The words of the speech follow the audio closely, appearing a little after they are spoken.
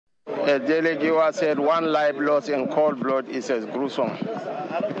As Gwoza said, one life lost in cold blood is as gruesome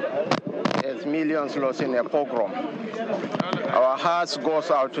as millions lost in a pogrom. Our hearts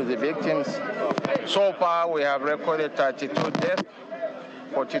goes out to the victims. So far, we have recorded 32 deaths.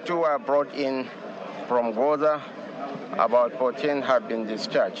 42 were brought in from Gwoza. About 14 have been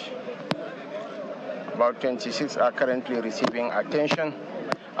discharged. About 26 are currently receiving attention.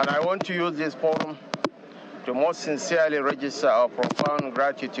 And I want to use this forum to most sincerely register our profound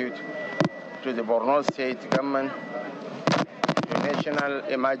gratitude to the Borno State government, to National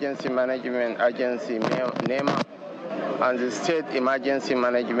Emergency Management Agency, NEMA, and the State Emergency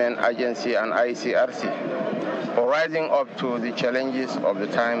Management Agency and ICRC for rising up to the challenges of the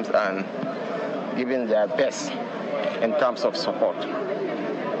times and giving their best in terms of support.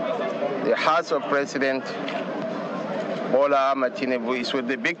 The heart of President Bola Ahmed Tinubu is with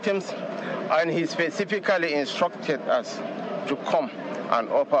the victims, and he specifically instructed us to come and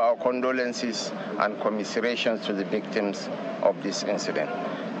offer our condolences and commiserations to the victims of this incident.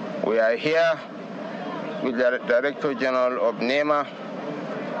 We are here with the Director General of NEMA,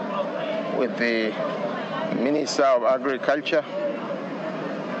 with the Minister of Agriculture,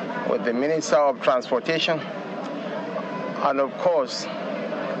 with the Minister of Transportation, and of course,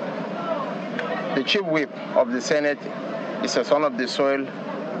 the Chief Whip of the Senate is a son of the soil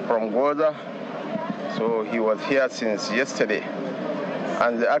from Gwoza, so he was here since yesterday.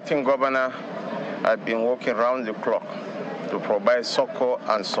 And the acting governor has been working around the clock to provide succor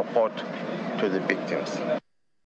and support to the victims.